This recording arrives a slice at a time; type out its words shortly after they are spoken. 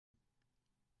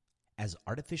As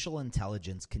artificial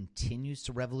intelligence continues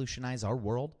to revolutionize our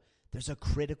world, there's a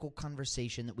critical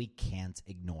conversation that we can't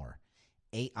ignore: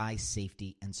 AI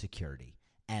safety and security.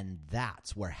 And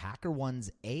that's where HackerOne's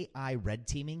AI red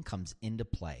teaming comes into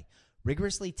play,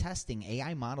 rigorously testing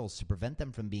AI models to prevent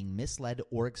them from being misled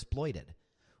or exploited.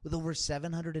 With over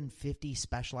 750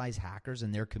 specialized hackers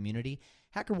in their community,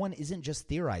 HackerOne isn't just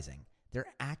theorizing,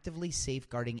 they're actively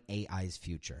safeguarding AI's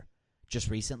future. Just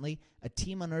recently, a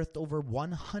team unearthed over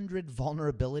 100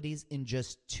 vulnerabilities in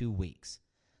just 2 weeks.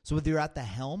 So whether you're at the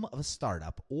helm of a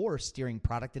startup or steering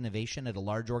product innovation at a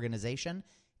large organization,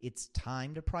 it's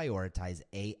time to prioritize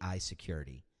AI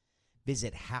security.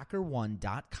 Visit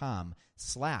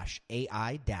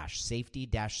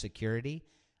hackerone.com/AI-safety-security.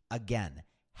 Again,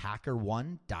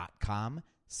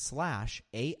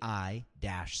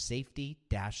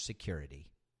 hackerone.com/AI-safety-security.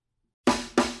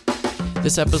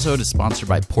 This episode is sponsored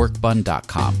by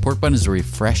porkbun.com. Porkbun is a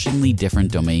refreshingly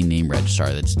different domain name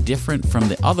registrar that's different from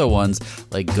the other ones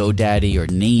like GoDaddy or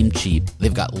Namecheap.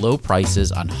 They've got low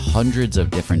prices on hundreds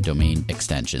of different domain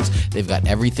extensions. They've got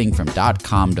everything from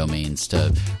 .com domains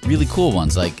to really cool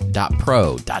ones like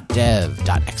 .pro, .dev,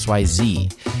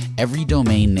 .xyz. Every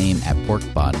domain name at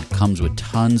Porkbun comes with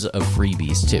tons of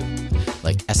freebies too,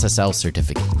 like SSL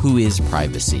certificate, WHOIS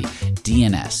privacy,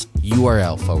 DNS,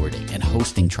 URL forwarding, and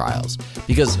hosting trials.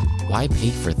 Because why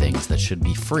pay for things that should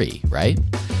be free, right?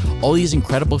 All these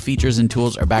incredible features and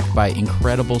tools are backed by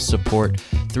incredible support,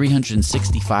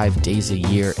 365 days a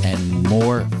year, and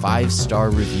more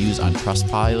 5-star reviews on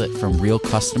Trustpilot from real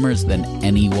customers than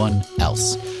anyone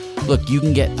else. Look, you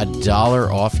can get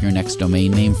 $1 off your next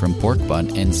domain name from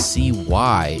Porkbun and see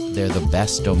why they're the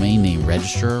best domain name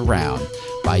registrar around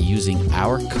by using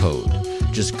our code.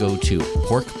 Just go to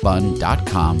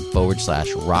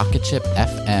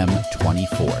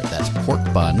porkbun.com/rocketshipfm24. That's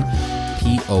porkbun,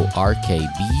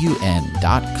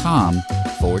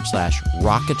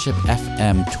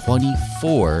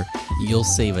 porkbun.com/rocketshipfm24. You'll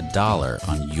save $1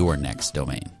 on your next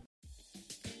domain.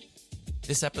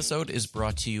 This episode is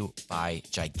brought to you by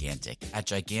Gigantic. At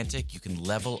Gigantic, you can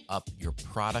level up your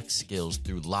product skills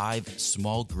through live,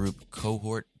 small group,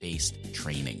 cohort-based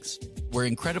trainings. We're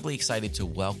incredibly excited to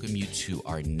welcome you to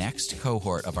our next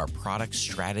cohort of our product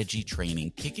strategy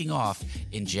training, kicking off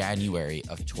in January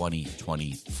of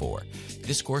 2024.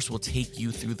 This course will take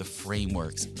you through the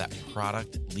frameworks that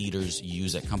product leaders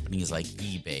use at companies like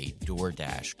eBay,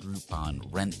 DoorDash, Groupon,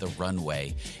 Rent the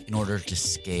Runway in order to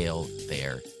scale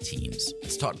their teams.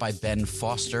 It's taught by Ben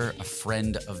Foster, a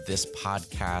friend of this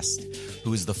podcast,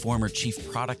 who is the former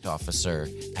chief product officer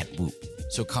at Whoop.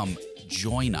 So come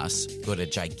join us. Go to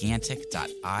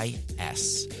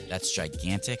gigantic.is. That's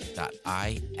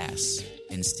gigantic.is.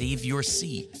 And save your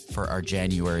seat for our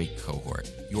January cohort.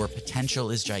 Your potential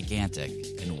is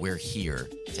gigantic, and we're here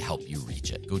to help you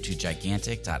reach it. Go to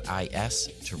gigantic.is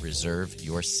to reserve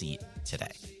your seat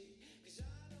today.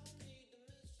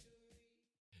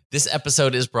 This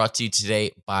episode is brought to you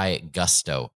today by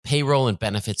Gusto. Payroll and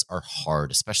benefits are hard,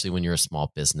 especially when you're a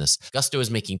small business. Gusto is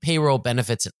making payroll,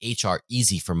 benefits, and HR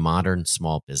easy for modern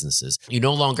small businesses. You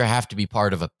no longer have to be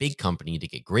part of a big company to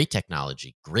get great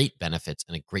technology, great benefits,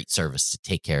 and a great service to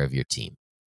take care of your team.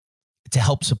 To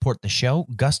help support the show,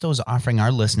 Gusto is offering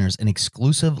our listeners an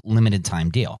exclusive limited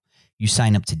time deal. You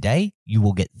sign up today, you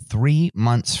will get 3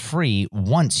 months free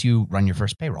once you run your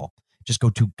first payroll. Just go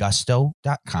to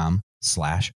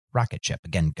gusto.com/rocketship.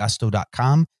 Again,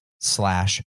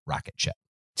 gusto.com/rocketship.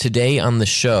 Today on the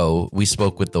show, we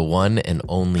spoke with the one and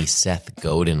only Seth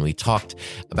Godin. We talked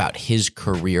about his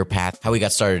career path, how he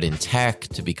got started in tech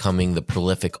to becoming the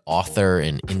prolific author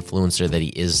and influencer that he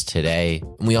is today.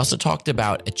 And we also talked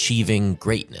about achieving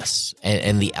greatness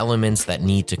and the elements that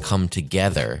need to come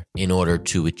together in order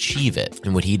to achieve it,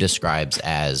 and what he describes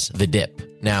as the dip.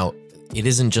 Now, it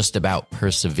isn't just about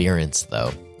perseverance,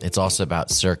 though. It's also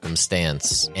about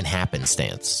circumstance and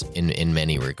happenstance in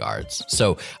many regards.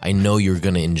 So I know you're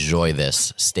going to enjoy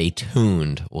this. Stay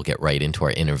tuned. We'll get right into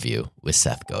our interview with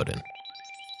Seth Godin.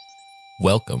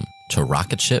 Welcome to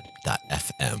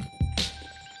Rocketship.fm.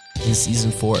 In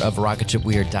Season 4 of Rocketship,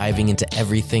 we are diving into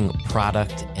everything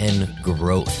product and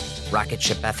growth.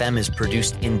 Rocketship FM is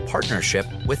produced in partnership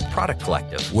with Product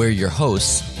Collective. We're your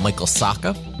hosts, Michael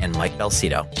Sacca and Mike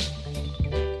Belcito.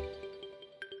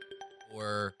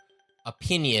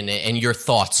 Opinion and your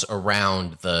thoughts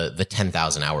around the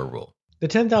 10,000 hour rule. The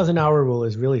 10,000 hour rule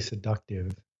is really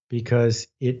seductive because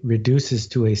it reduces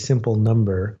to a simple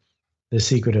number the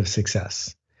secret of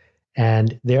success.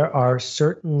 And there are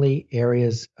certainly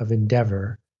areas of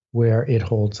endeavor where it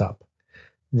holds up.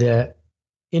 The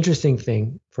interesting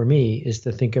thing for me is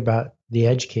to think about the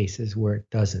edge cases where it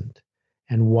doesn't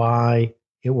and why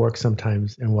it works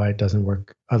sometimes and why it doesn't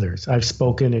work others. I've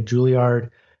spoken at Juilliard,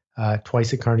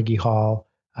 twice at Carnegie Hall,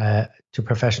 to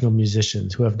professional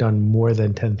musicians who have done more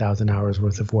than 10,000 hours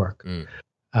worth of work.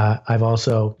 I've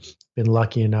also been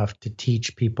lucky enough to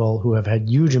teach people who have had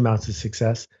huge amounts of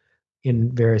success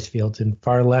in various fields in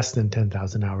far less than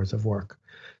 10,000 hours of work.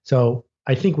 So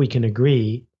I think we can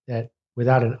agree that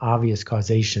without an obvious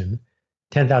causation,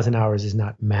 10,000 hours is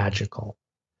not magical.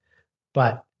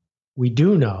 But we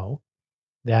do know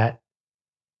that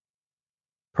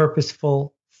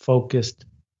purposeful, focused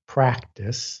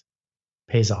practice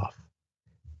pays off.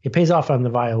 It pays off on the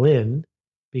violin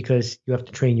because you have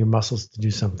to train your muscles to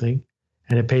do something.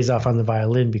 And it pays off on the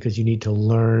violin because you need to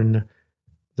learn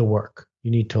the work.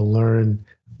 You need to learn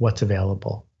what's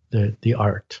available, the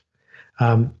art.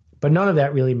 But none of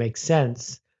that really makes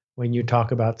sense when you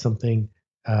talk about something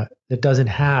that doesn't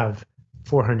have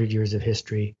 400 years of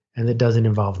history and that doesn't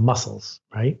involve muscles,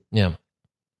 right? Yeah.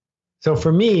 So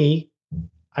for me,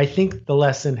 I think the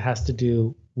lesson has to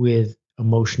do with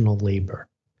emotional labor.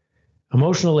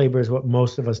 Emotional labor is what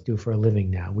most of us do for a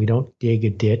living now. We don't dig a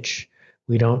ditch.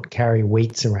 We don't carry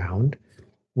weights around.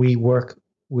 We work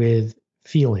with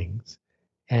feelings.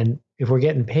 And if we're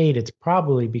getting paid, it's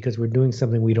probably because we're doing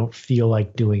something we don't feel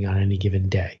like doing on any given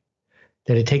day.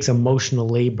 That it takes emotional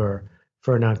labor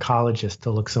for an oncologist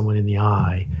to look someone in the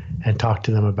eye and talk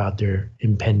to them about their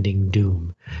impending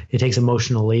doom. It takes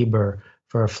emotional labor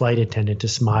for a flight attendant to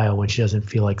smile when she doesn't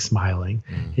feel like smiling.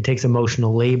 It takes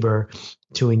emotional labor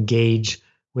to engage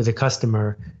with a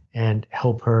customer and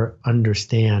help her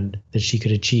understand that she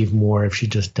could achieve more if she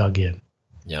just dug in.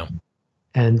 Yeah.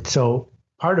 And so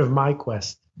part of my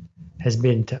quest has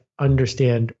been to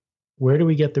understand, where do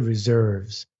we get the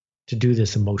reserves to do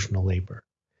this emotional labor?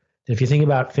 And if you think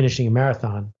about finishing a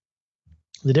marathon,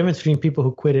 the difference between people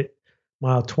who quit at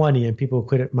mile 20 and people who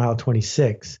quit at mile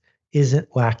 26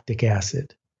 isn't lactic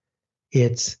acid.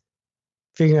 It's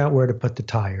figuring out where to put the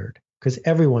tired, because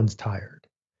everyone's tired.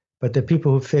 But the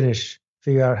people who finish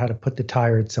figure out how to put the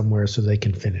tired somewhere so they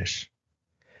can finish.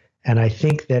 And I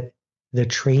think that the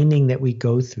training that we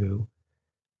go through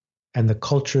and the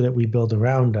culture that we build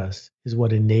around us is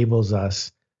what enables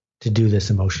us to do this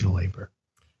emotional labor.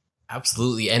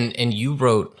 Absolutely. And you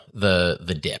wrote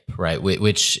the dip, right?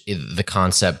 Which the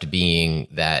concept being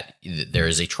that there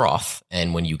is a trough.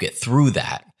 And when you get through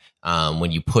that,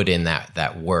 when you put in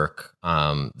that work,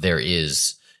 there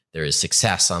is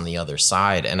success on the other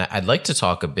side. And I'd like to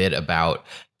talk a bit about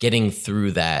getting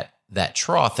through that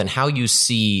trough and how you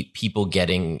see people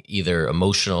getting either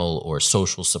emotional or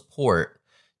social support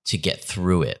to get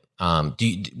through it.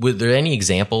 Were there any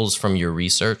examples from your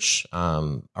research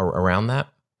around that?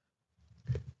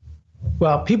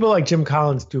 Well, people like Jim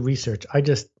Collins do research. I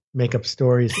just make up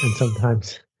stories, and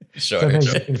sometimes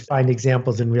sometimes you can find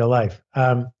examples in real life.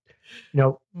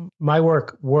 My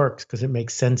work works because it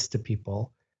makes sense to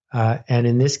people. And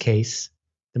in this case,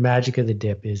 the magic of the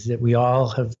dip is that we all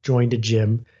have joined a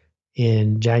gym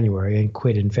in January and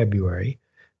quit in February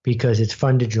because it's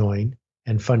fun to join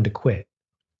and fun to quit.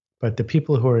 But the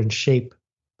people who are in shape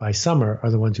by summer are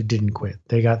the ones who didn't quit.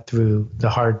 They got through the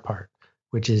hard part,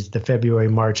 which is the February,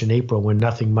 March, and April when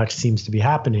nothing much seems to be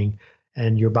happening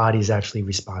and your body's actually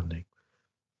responding.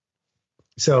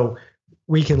 So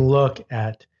we can look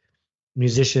at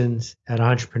musicians, at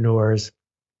entrepreneurs,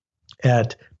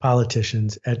 at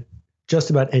politicians, at just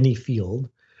about any field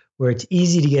where it's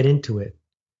easy to get into it.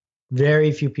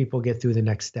 Very few people get through the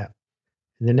next step.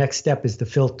 And the next step is the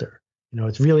filter.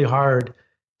 It's really hard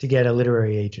to get a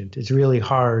literary agent. It's really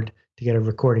hard to get a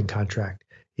recording contract.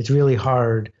 It's really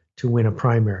hard to win a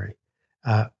primary.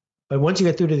 But once you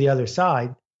get through to the other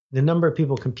side, the number of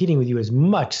people competing with you is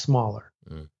much smaller.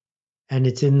 And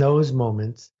it's in those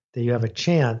moments that you have a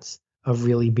chance of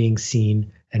really being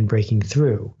seen and breaking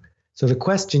through. So the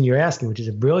question you're asking, which is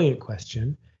a brilliant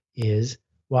question, is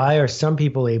why are some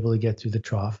people able to get through the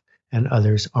trough and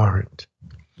others aren't?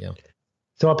 Yeah.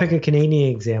 So I'll pick a Canadian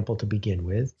example to begin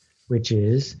with, which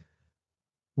is,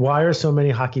 why are so many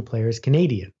hockey players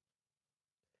Canadian?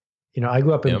 I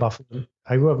grew up in Buffalo.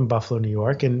 I grew up in Buffalo, New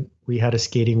York, and we had a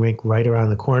skating rink right around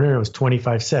the corner. And it was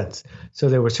 25 cents. So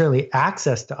there was certainly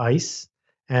access to ice,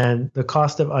 and the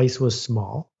cost of ice was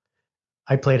small.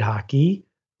 I played hockey.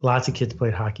 Lots of kids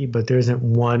played hockey, but there isn't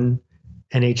one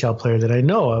NHL player that I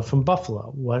know of from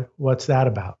Buffalo. What's that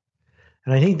about?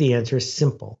 And I think the answer is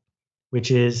simple,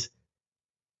 which is,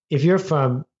 if you're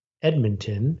from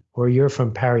Edmonton or you're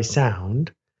from Parry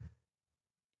Sound,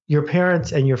 your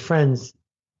parents and your friends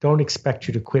don't expect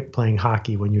you to quit playing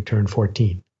hockey when you turn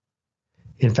 14.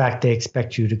 In fact, they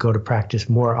expect you to go to practice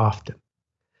more often,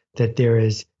 that there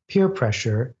is peer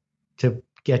pressure to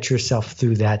get yourself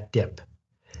through that dip.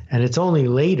 And it's only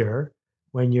later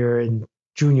when you're in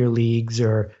junior leagues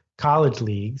or college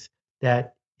leagues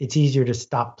that it's easier to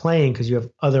stop playing because you have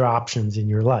other options in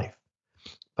your life.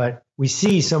 But we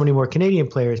see so many more Canadian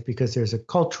players because there's a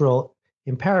cultural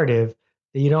imperative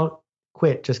that you don't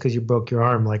quit just because you broke your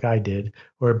arm like I did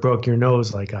or broke your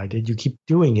nose like I did. You keep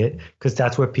doing it because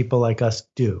that's what people like us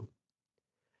do.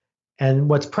 And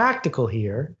what's practical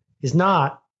here is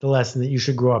not the lesson that you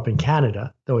should grow up in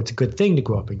Canada, though it's a good thing to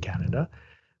grow up in Canada.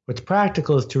 What's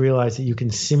practical is to realize that you can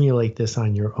simulate this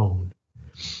on your own.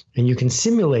 And you can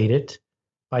simulate it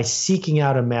by seeking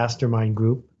out a mastermind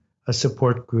group, a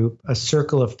support group, a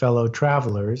circle of fellow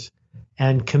travelers,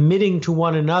 and committing to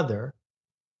one another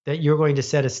that you're going to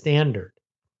set a standard.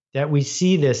 That we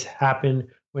see this happen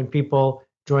when people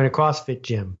join a CrossFit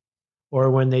gym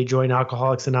or when they join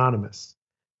Alcoholics Anonymous.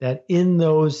 That in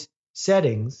those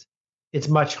settings, it's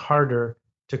much harder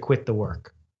to quit the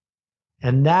work.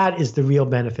 And that is the real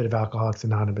benefit of Alcoholics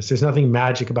Anonymous. There's nothing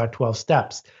magic about 12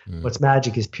 steps. What's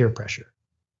magic is peer pressure.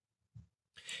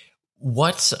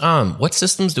 What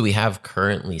systems do we have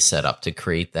currently set up to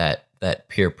create that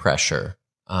peer pressure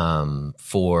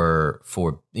for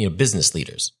business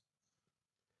leaders?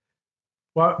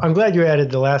 Well, I'm glad you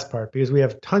added the last part because we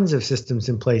have tons of systems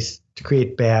in place to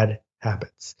create bad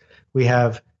habits. We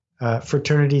have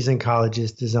fraternities and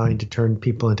colleges designed to turn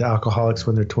people into alcoholics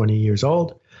when they're 20 years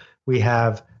old. We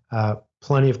have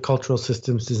plenty of cultural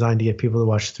systems designed to get people to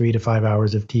watch 3 to 5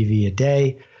 hours of TV a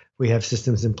day. We have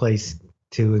systems in place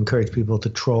to encourage people to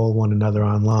troll one another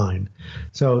online.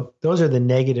 So those are the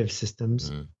negative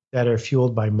systems that are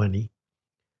fueled by money.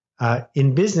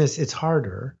 In business, it's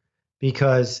harder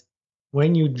because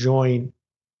when you join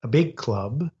a big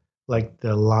club, like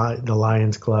the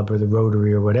Lions Club or the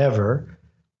Rotary or whatever,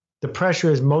 the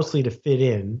pressure is mostly to fit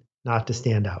in, not to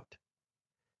stand out.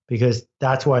 Because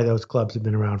that's why those clubs have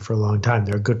been around for a long time.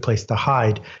 They're a good place to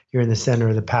hide. You're in the center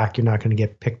of the pack. You're not going to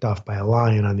get picked off by a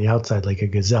lion on the outside like a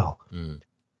gazelle.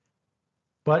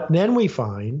 But then we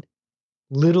find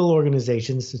little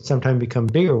organizations that sometimes become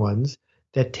bigger ones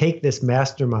that take this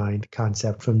mastermind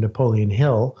concept from Napoleon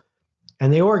Hill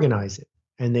and they organize it.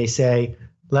 And they say,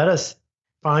 let us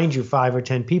find you 5 or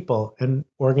 10 people and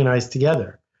organize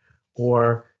together.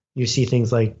 Or you see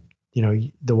things like,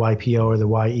 the YPO or the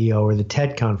YEO or the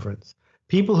TED conference.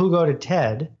 People who go to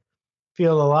TED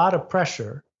feel a lot of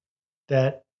pressure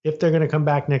that if they're going to come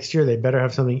back next year, they better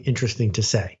have something interesting to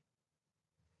say.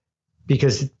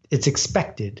 Because it's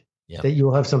expected that you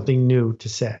will have something new to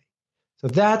say. So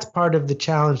that's part of the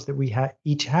challenge that we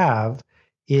each have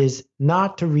is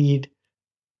not to read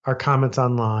our comments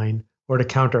online or to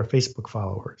count our Facebook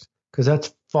followers, because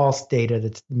that's false data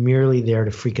that's merely there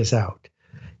to freak us out.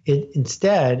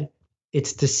 Instead,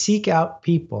 it's to seek out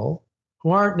people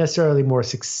who aren't necessarily more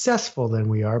successful than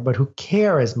we are, but who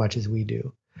care as much as we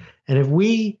do. And if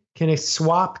we can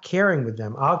swap caring with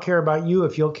them, I'll care about you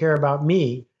if you'll care about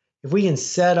me. If we can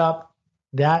set up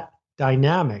that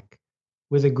dynamic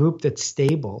with a group that's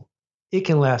stable, it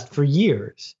can last for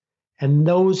years. And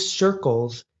those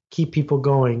circles keep people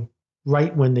going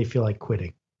right when they feel like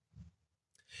quitting.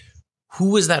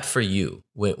 Who was that for you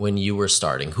when you were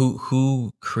starting?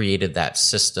 Who created that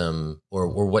system,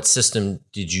 or what system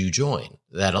did you join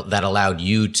that allowed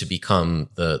you to become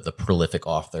the prolific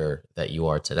author that you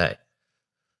are today?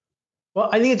 Well,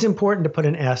 I think it's important to put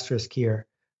an asterisk here.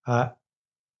 I'm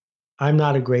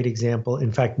not a great example.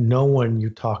 In fact, no one you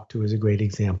talk to is a great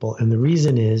example. And the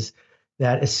reason is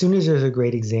that as soon as there's a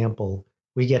great example,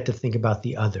 we get to think about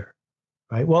the other.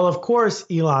 Right. Well, of course,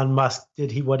 Elon Musk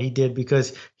did what he did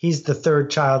because he's the third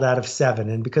child out of 7.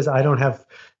 And because I don't have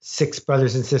 6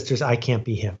 brothers and sisters, I can't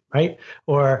be him. Right.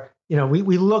 Or,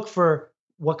 we look for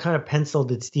what kind of pencil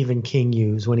did Stephen King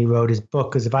use when he wrote his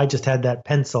book? Because if I just had that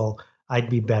pencil, I'd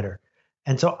be better.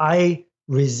 And so I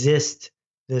resist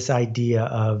this idea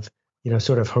of,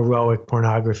 sort of heroic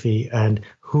pornography and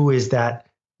who is that?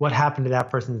 What happened to that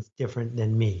person that's different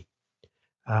than me?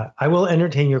 I will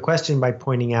entertain your question by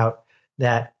pointing out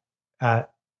that I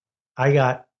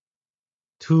got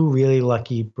 2 really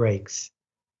lucky breaks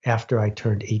after I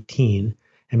turned 18.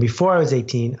 And before I was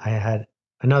 18, I had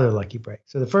another lucky break.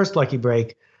 So the first lucky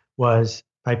break was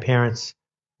my parents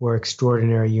were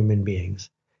extraordinary human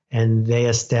beings. And they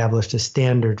established a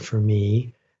standard for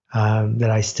me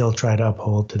that I still try to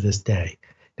uphold to this day.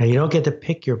 Now, you don't get to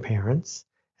pick your parents.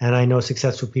 And I know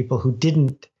successful people who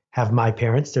didn't have my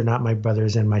parents. They're not my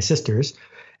brothers and my sisters.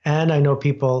 And I know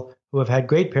people who have had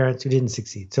great parents who didn't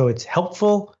succeed. So it's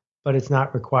helpful, but it's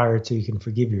not required so you can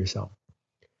forgive yourself.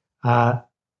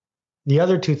 The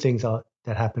other 2 things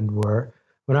that happened were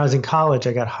when I was in college,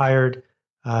 I got hired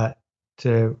to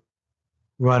to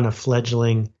run a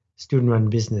fledgling student-run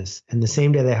business. And the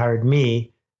same day they hired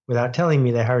me, without telling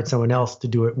me, they hired someone else to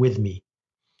do it with me.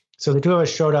 So the two of us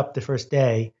showed up the first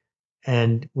day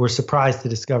and were surprised to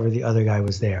discover the other guy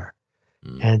was there.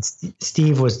 And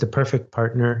Steve was the perfect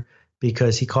partner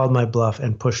because he called my bluff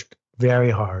and pushed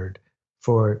very hard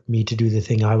for me to do the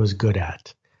thing I was good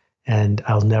at. And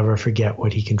I'll never forget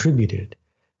what he contributed.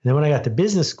 And then when I got to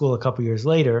business school a couple years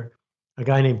later, a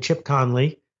guy named Chip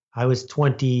Conley, I was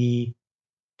 22.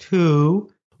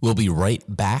 We'll be right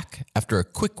back after a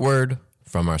quick word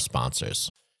from our sponsors.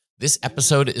 This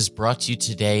episode is brought to you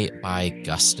today by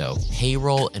Gusto.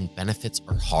 Payroll and benefits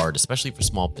are hard, especially for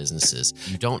small businesses.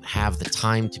 You don't have the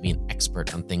time to be an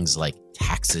expert on things like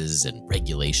taxes and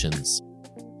regulations.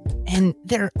 And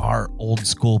there are old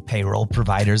school payroll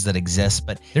providers that exist,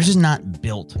 but they're just not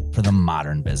built for the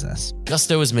modern business.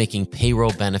 Gusto is making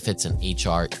payroll, benefits, and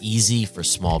HR easy for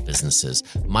small businesses.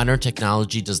 Modern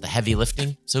technology does the heavy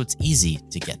lifting, so it's easy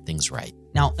to get things right.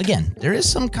 Now, again, there is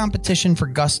some competition for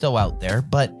Gusto out there,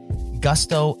 but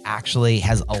Gusto actually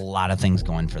has a lot of things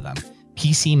going for them.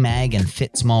 PC Mag and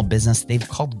Fit Small Business, they've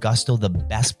called Gusto the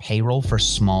best payroll for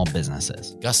small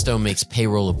businesses. Gusto makes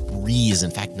payroll a breeze.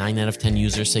 In fact, 9 out of 10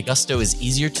 users say Gusto is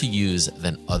easier to use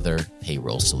than other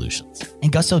payroll solutions.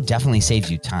 And Gusto definitely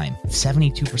saves you time.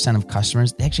 72% of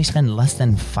customers, they actually spend less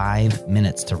than 5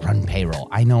 minutes to run payroll.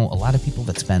 I know a lot of people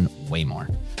that spend way more.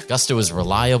 Gusto is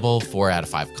reliable. 4 out of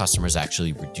 5 customers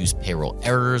actually reduce payroll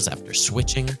errors after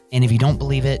switching. And if you don't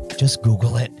believe it, just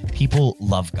Google it. People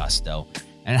love Gusto.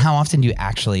 And how often do you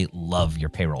actually love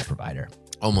your payroll provider?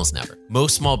 Almost never.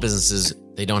 Most small businesses,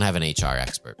 they don't have an HR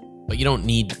expert, but you don't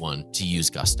need one to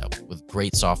use Gusto. With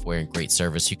great software and great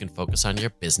service, you can focus on your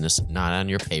business, not on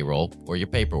your payroll or your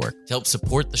paperwork. To help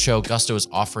support the show, Gusto is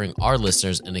offering our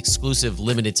listeners an exclusive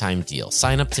limited time deal.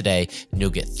 Sign up today and you'll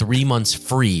get 3 months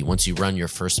free once you run your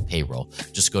first payroll.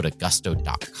 Just go to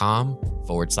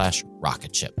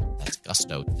gusto.com/rocketship. That's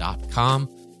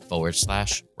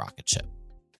gusto.com/rocketship.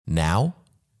 Now,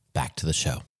 back to the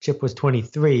show. Chip was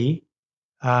 23,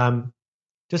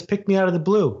 just picked me out of the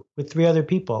blue with 3 other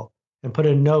people and put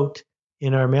a note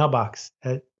in our mailbox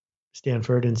at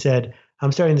Stanford and said,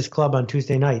 I'm starting this club on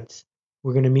Tuesday nights.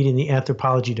 We're going to meet in the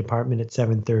anthropology department at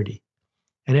 7:30.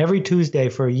 And every Tuesday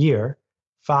for a year,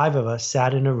 5 of us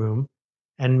sat in a room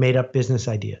and made up business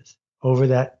ideas. Over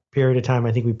that period of time,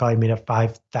 I think we probably made up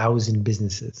 5,000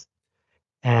 businesses.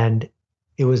 And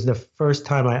it was the first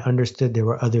time I understood there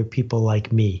were other people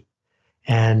like me.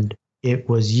 And it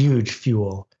was huge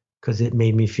fuel because it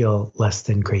made me feel less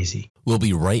than crazy. We'll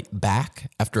be right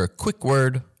back after a quick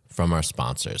word from our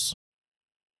sponsors.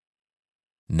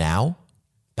 Now,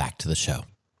 back to the show.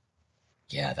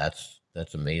 Yeah, that's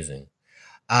amazing.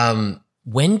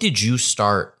 When did you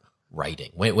start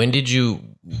writing? When did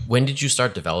you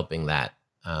start developing that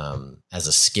as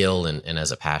a skill and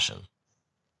as a passion?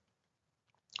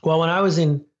 Well, when I was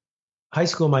in high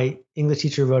school, my English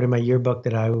teacher wrote in my yearbook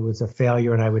that I was a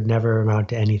failure and I would never amount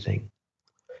to anything.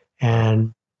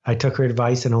 And I took her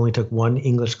advice and only took 1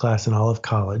 English class in all of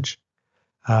college.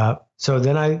 So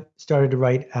then I started to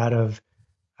write out of,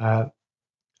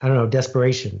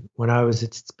 desperation. When I was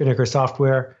at Spinnaker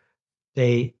Software,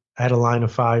 I had a line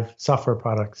of 5 software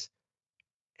products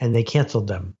and they canceled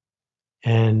them.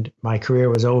 And my career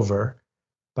was over.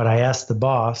 But I asked the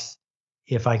boss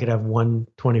if I could have 1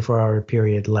 24-hour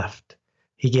period left.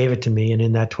 He gave it to me, and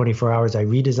in that 24 hours, I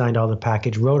redesigned all the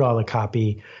package, wrote all the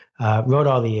copy, wrote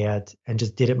all the ads, and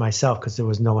just did it myself because there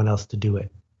was no one else to do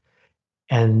it.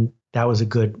 And that was a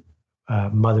good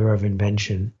mother of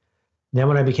invention. Then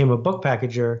when I became a book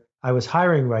packager, I was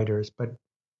hiring writers, but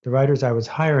the writers I was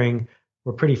hiring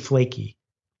were pretty flaky.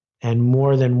 And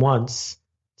more than once,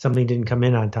 something didn't come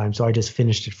in on time, so I just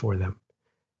finished it for them.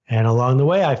 And along the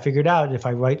way, I figured out if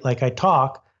I write like I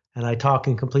talk, and I talk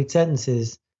in complete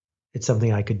sentences, it's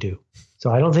something I could do.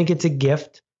 So I don't think it's a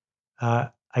gift.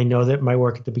 I know that my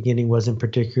work at the beginning wasn't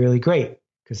particularly great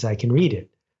because I can read it.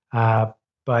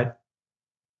 But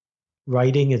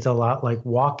writing is a lot like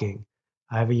walking.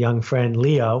 I have a young friend,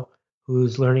 Leo,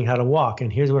 who's learning how to walk.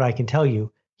 And here's what I can tell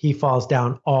you. He falls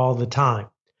down all the time.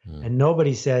 And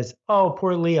nobody says, oh,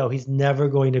 poor Leo, he's never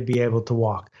going to be able to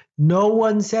walk. No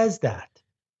one says that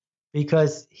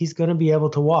because he's going to be able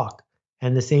to walk.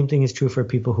 And the same thing is true for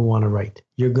people who want to write.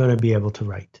 You're going to be able to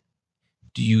write.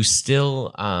 Do you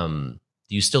still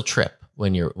trip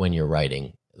when you're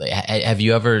writing? Have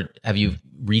you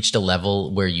reached a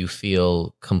level where you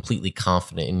feel completely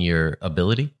confident in your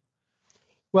ability?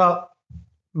 Well,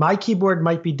 my keyboard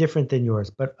might be different than yours,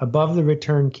 but above the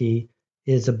return key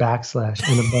is a backslash,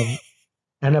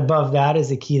 and above that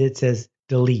is a key that says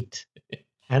delete.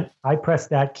 And I press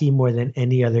that key more than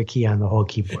any other key on the whole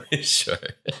keyboard. Sure.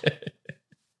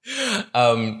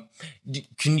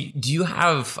 Do you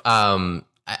have,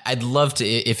 I'd love to,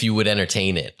 if you would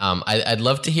entertain it. I'd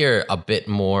love to hear a bit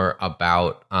more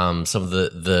about some of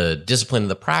the discipline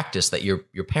and the practice that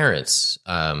your parents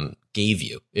gave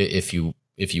you, if you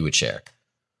would share.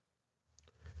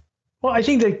 Well, I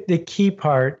think that the key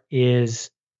part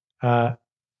is no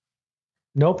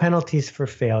penalties for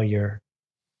failure,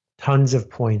 tons of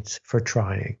points for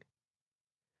trying.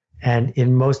 And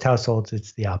in most households,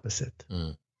 it's the opposite.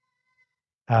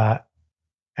 And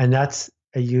that's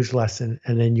a huge lesson.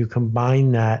 And then you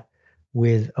combine that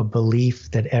with a belief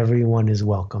that everyone is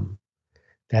welcome.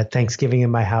 That Thanksgiving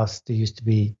in my house, there used to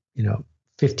be,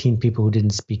 15 people who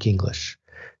didn't speak English.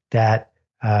 That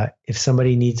if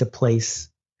somebody needs a place,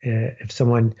 if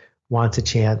someone wants a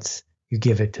chance, you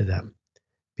give it to them,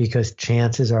 because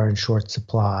chances are in short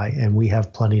supply and we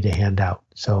have plenty to hand out.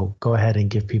 So go ahead and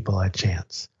give people a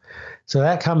chance. So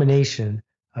that combination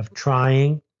of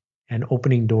trying and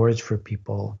opening doors for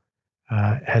people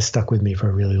has stuck with me for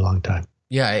a really long time.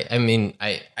 Yeah, I mean,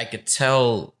 I could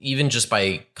tell even just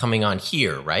by coming on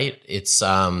here, right? It's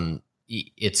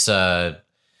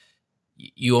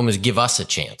you almost give us a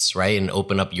chance, right, and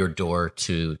open up your door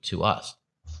to us.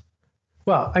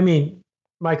 Well, I mean,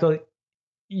 Michael,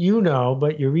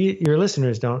 but your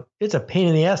listeners don't. It's a pain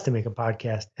in the ass to make a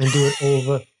podcast and do it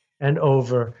over and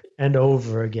over and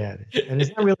over again. And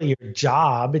it's not really your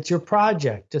job; it's your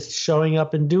project. Just showing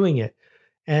up and doing it.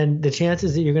 And the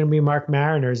chances that you're going to be Mark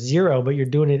Maron are zero, but you're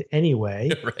doing it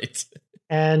anyway. Right.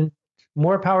 And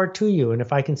more power to you. And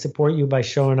if I can support you by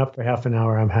showing up for half an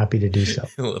hour, I'm happy to do so.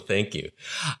 Well, thank you.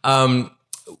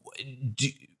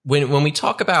 When we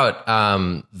talk about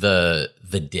the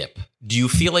dip, do you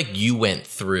feel like you went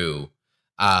through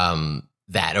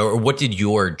that, or what did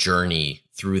your journey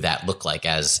through that look like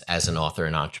as an author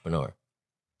and entrepreneur?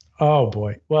 Oh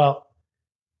boy. Well,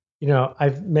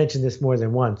 I've mentioned this more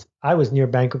than once. I was near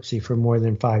bankruptcy for more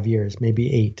than 5 years,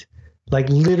 maybe 8. Like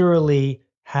literally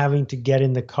having to get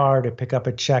in the car to pick up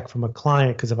a check from a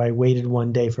client, because if I waited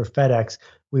one day for FedEx,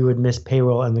 we would miss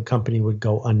payroll and the company would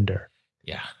go under.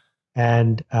 Yeah.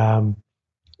 And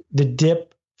the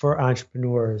dip for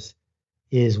entrepreneurs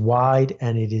is wide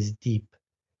and it is deep.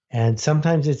 And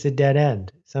sometimes it's a dead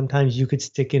end. Sometimes you could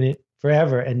stick in it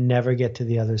forever and never get to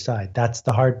the other side. That's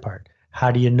the hard part. How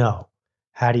do you know?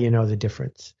 How do you know the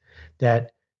difference?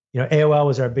 That, AOL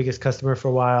was our biggest customer for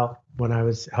a while when I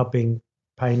was helping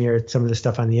pioneer some of the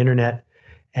stuff on the internet.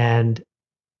 And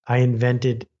I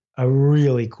invented a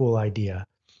really cool idea.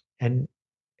 And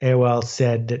AOL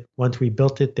said that once we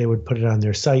built it, they would put it on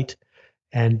their site.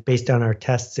 And based on our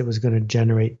tests, it was going to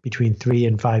generate between $3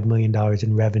 and $5 million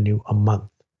in revenue a month.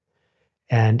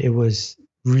 And it was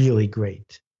really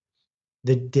great.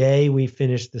 The day we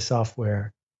finished the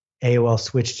software, AOL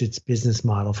switched its business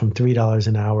model from $3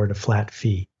 an hour to flat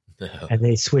fee. And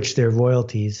they switched their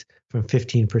royalties from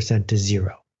 15% to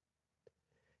 0.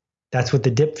 That's what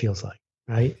the dip feels like,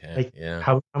 right? Okay, yeah.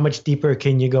 How much deeper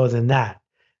can you go than that?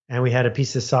 And we had a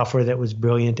piece of software that was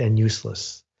brilliant and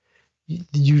useless.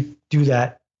 You do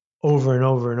that over and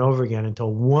over and over again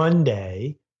until one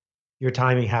day your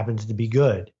timing happens to be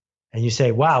good. And you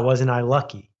say, wow, wasn't I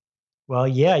lucky? Well,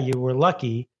 yeah, you were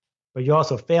lucky, but you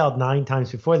also failed 9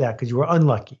 times before that because you were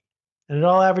unlucky. And it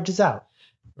all averages out.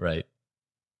 Right.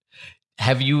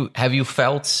 Have you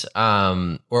felt,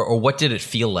 or what did it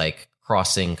feel like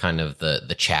crossing kind of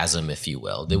the chasm, if you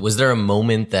will? Was there a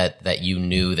moment that you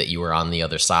knew that you were on the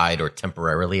other side, or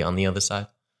temporarily on the other side?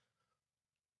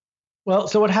 Well,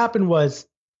 so what happened was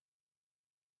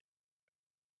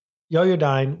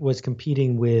Yoyodyne was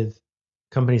competing with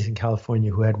companies in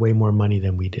California who had way more money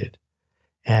than we did.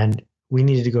 And we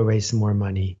needed to go raise some more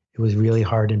money. It was really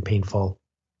hard and painful.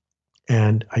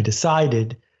 And I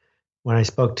decided when I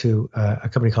spoke to a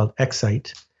company called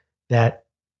Excite that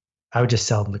I would just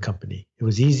sell them the company. It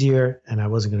was easier and I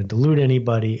wasn't going to dilute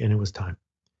anybody and it was time.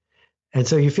 And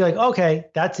so you feel like, okay,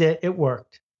 that's it. It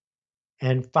worked.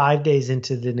 And 5 days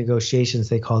into the negotiations,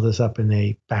 they called us up and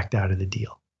they backed out of the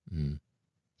deal.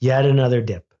 Yet another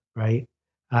dip, right?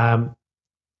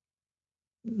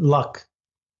 Luck,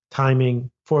 timing,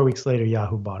 4 weeks later,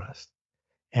 Yahoo bought us.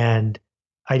 And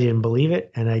I didn't believe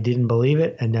it, and I didn't believe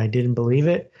it, and I didn't believe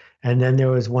it. And then there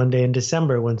was one day in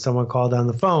December when someone called on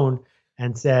the phone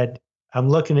and said, I'm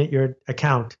looking at your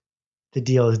account. The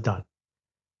deal is done.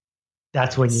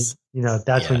 That's when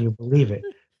when you believe it.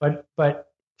 But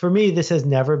for me, this has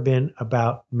never been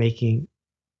about making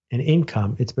an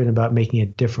income. It's been about making a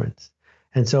difference.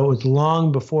 And so it was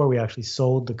long before we actually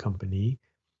sold the company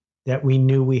that we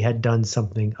knew we had done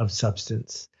something of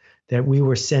substance, that we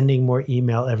were sending more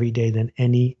email every day than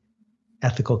any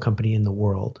ethical company in the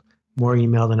world. More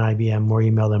email than IBM, more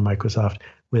email than Microsoft,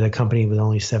 with a company with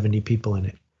only 70 people in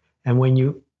it. And when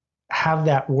you have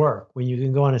that work, when you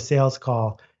can go on a sales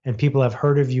call and people have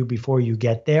heard of you before you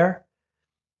get there,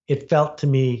 it felt to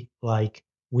me like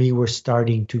we were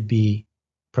starting to be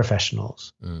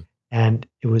professionals. And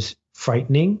it was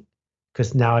frightening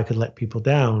because now I could let people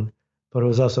down, but it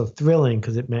was also thrilling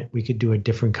because it meant we could do a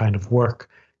different kind of work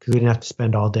because we didn't have to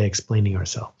spend all day explaining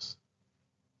ourselves.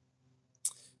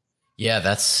 Yeah,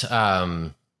 that's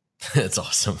awesome.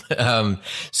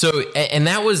 So, and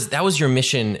that was your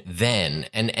mission then,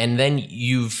 and then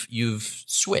you've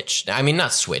switched. I mean,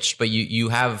 not switched, but you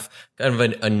have kind of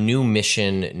a new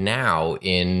mission now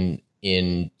in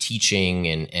teaching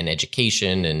and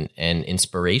education and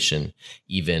inspiration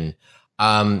even.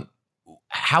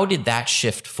 How did that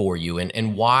shift for you,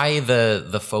 and why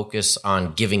the focus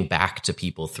on giving back to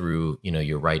people through,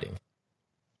 your writing?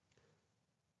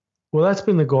 Well, that's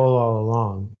been the goal all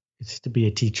along. It's to be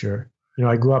a teacher.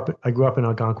 I grew up in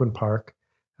Algonquin Park,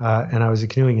 and I was a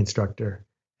canoeing instructor,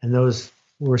 and those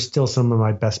were still some of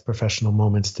my best professional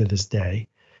moments to this day.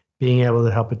 Being able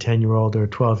to help a 10-year-old or a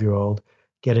 12-year-old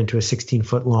get into a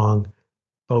 16-foot long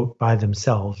boat by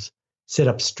themselves, sit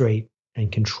up straight and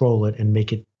control it and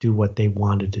make it do what they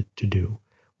wanted it to do.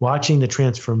 Watching the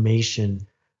transformation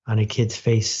on a kid's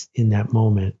face in that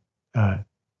moment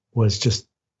was just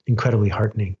incredibly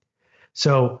heartening.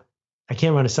 So I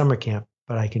can't run a summer camp,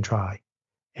 but I can try.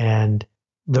 And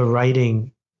the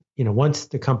writing, once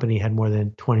the company had more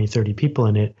than 20, 30 people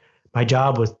in it, my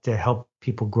job was to help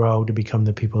people grow to become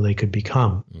the people they could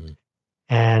become.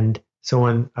 And so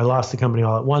when I lost the company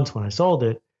all at once, when I sold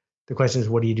it, the question is,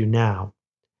 what do you do now?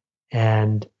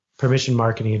 And permission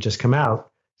marketing had just come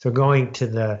out. So going to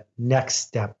the next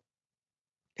step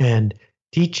and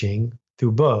teaching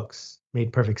through books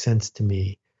made perfect sense to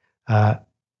me. The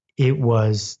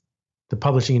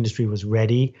publishing industry was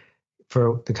ready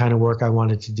for the kind of work I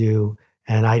wanted to do,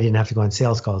 and I didn't have to go on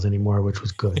sales calls anymore, which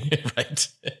was good.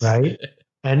 Right.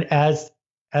 And as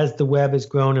the web has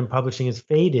grown and publishing has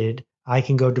faded, I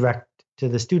can go direct to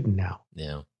the student now.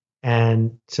 Yeah.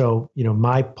 And so,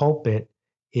 my pulpit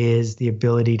is the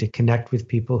ability to connect with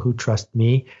people who trust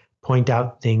me, point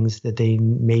out things that they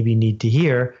maybe need to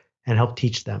hear, and help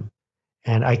teach them.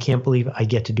 And I can't believe I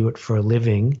get to do it for a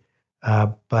living,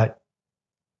 but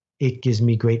it gives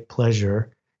me great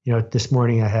pleasure. This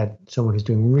morning I had someone who's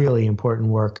doing really important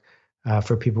work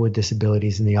for people with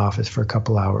disabilities in the office for a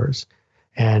couple hours,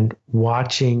 and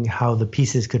watching how the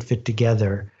pieces could fit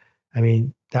together. I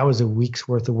mean, that was a week's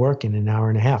worth of work in an hour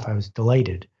and a half. I was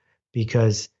delighted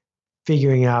because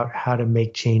figuring out how to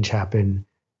make change happen,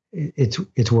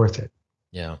 it's worth it.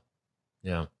 Yeah.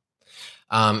 Yeah.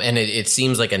 And it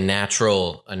seems like a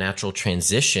natural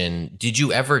transition. Did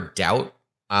you ever doubt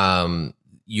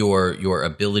your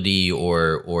ability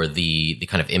or the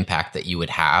kind of impact that you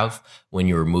would have when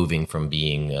you were moving from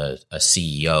being a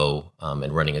CEO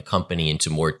and running a company into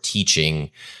more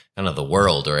teaching kind of the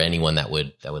world or anyone that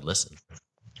would listen?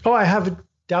 Oh, I have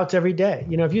doubts every day.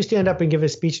 If you stand up and give a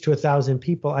speech to 1,000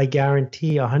 people, I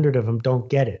guarantee 100 of them don't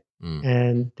get it,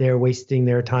 and they're wasting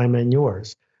their time and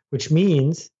yours, which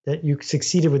means that you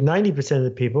succeeded with 90% of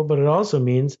the people, but it also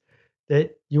means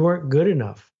that you weren't good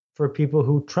enough for people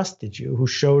who trusted you, who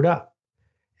showed up.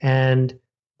 And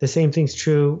the same thing's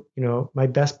true. My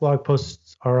best blog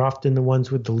posts are often the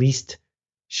ones with the least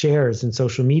shares in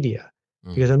social media,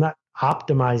 because I'm not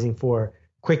optimizing for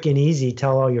quick and easy,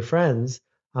 tell all your friends.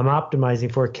 I'm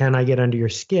optimizing for, can I get under your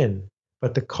skin?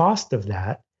 But the cost of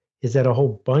that is that a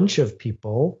whole bunch of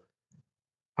people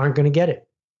aren't going to get it.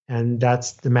 And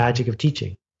that's the magic of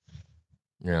teaching.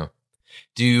 Yeah.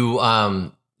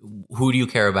 Who do you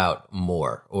care about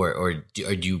more, or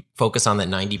do you focus on that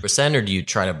 90%, or do you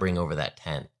try to bring over that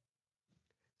 10?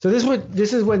 So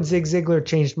this is when Zig Ziglar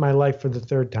changed my life for the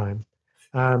third time.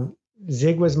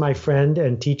 Zig was my friend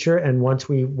and teacher, and once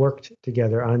we worked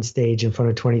together on stage in front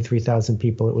of 23,000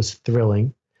 people, it was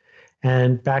thrilling.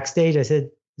 And backstage, I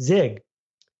said, Zig,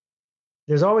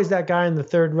 there's always that guy in the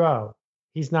third row.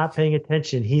 He's not paying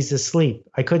attention. He's asleep.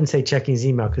 I couldn't say checking his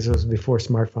email because it was before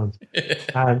smartphones.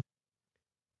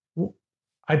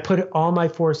 I put all my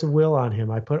force of will on him.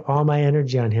 I put all my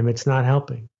energy on him. It's not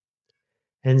helping.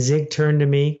 And Zig turned to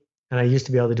me, and I used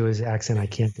to be able to do his accent. I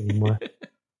can't anymore.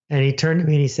 And he turned to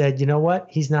me and he said, you know what?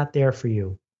 He's not there for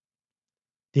you.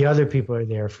 The other people are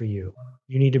there for you.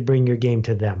 You need to bring your game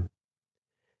to them.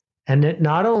 And it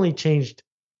not only changed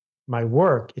my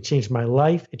work, it changed my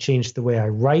life. It changed the way I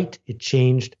write. It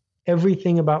changed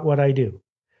everything about what I do.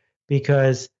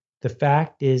 Because the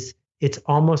fact is, it's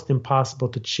almost impossible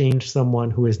to change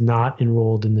someone who is not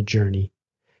enrolled in the journey.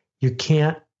 You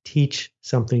can't teach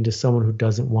something to someone who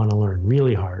doesn't want to learn.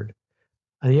 Really hard.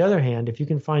 On the other hand, if you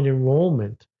can find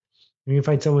enrollment, you can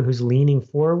find someone who's leaning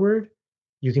forward,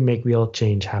 you can make real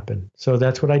change happen. So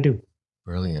that's what I do.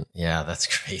 Brilliant. Yeah, that's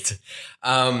great.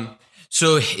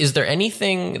 So is there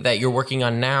anything that you're working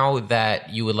on now that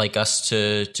you would like us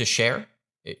to share?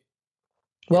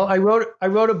 Well, I wrote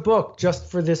a book just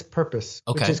for this purpose,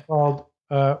 which is called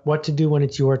What to Do When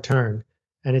It's Your Turn.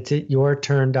 And it's at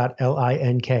yourturn.link,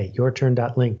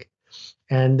 yourturn.link.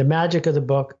 And the magic of the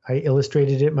book, I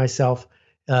illustrated it myself.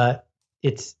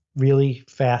 It's really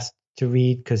fast to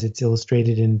read because it's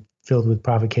illustrated and filled with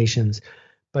provocations.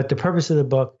 But the purpose of the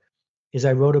book is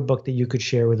I wrote a book that you could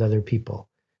share with other people.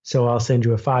 So I'll send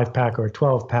you a 5-pack or a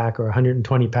 12-pack or a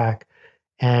 120-pack.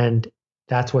 And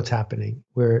that's what's happening.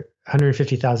 We're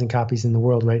 150,000 copies in the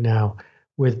world right now,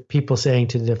 with people saying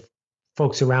to the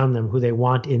folks around them who they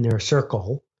want in their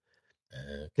circle,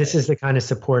 this is the kind of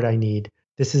support I need.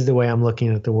 This is the way I'm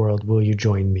looking at the world. Will you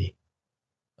join me?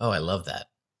 Oh, I love that.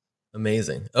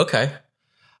 Amazing. Okay.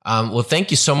 Well,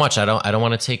 thank you so much. I don't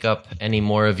want to take up any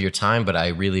more of your time, but I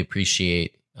really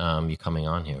appreciate you coming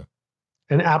on here.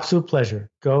 An absolute pleasure.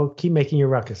 Go keep making your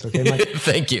ruckus. Okay, Mike?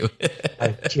 Thank you.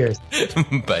 Right, cheers.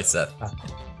 Bye, Seth. Bye.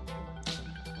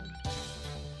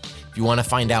 If you want to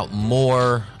find out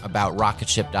more about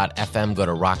rocketship.fm, go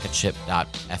to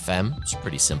rocketship.fm. It's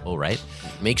pretty simple, right?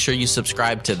 Make sure you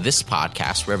subscribe to this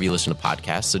podcast wherever you listen to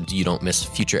podcasts so you don't miss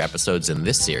future episodes in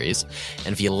this series.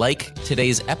 And if you like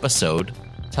today's episode,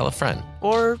 tell a friend.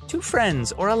 Or 2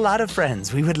 friends, or a lot of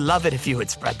friends. We would love it if you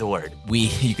would spread the word.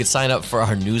 You could sign up for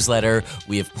our newsletter.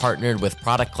 We have partnered with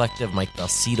Product Collective, Mike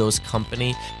Balsito's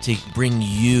company, to bring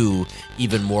you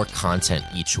even more content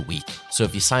each week. So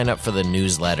if you sign up for the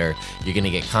newsletter, you're going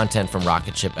to get content from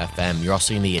Rocketship FM. You're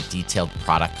also going to get detailed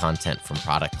product content from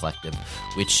Product Collective,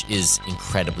 which is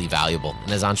incredibly valuable.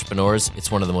 And as entrepreneurs,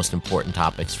 it's one of the most important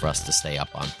topics for us to stay up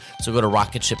on. So go to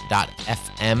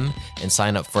rocketship.fm and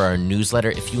sign up for our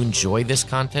newsletter. If you enjoy this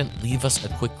content, leave us a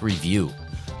quick review,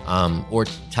 or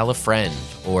tell a friend,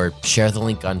 or share the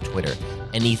link on Twitter.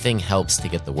 Anything helps to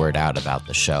get the word out about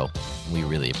the show. We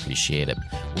really appreciate it.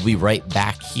 We'll be right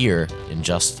back here in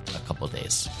just a couple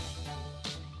days.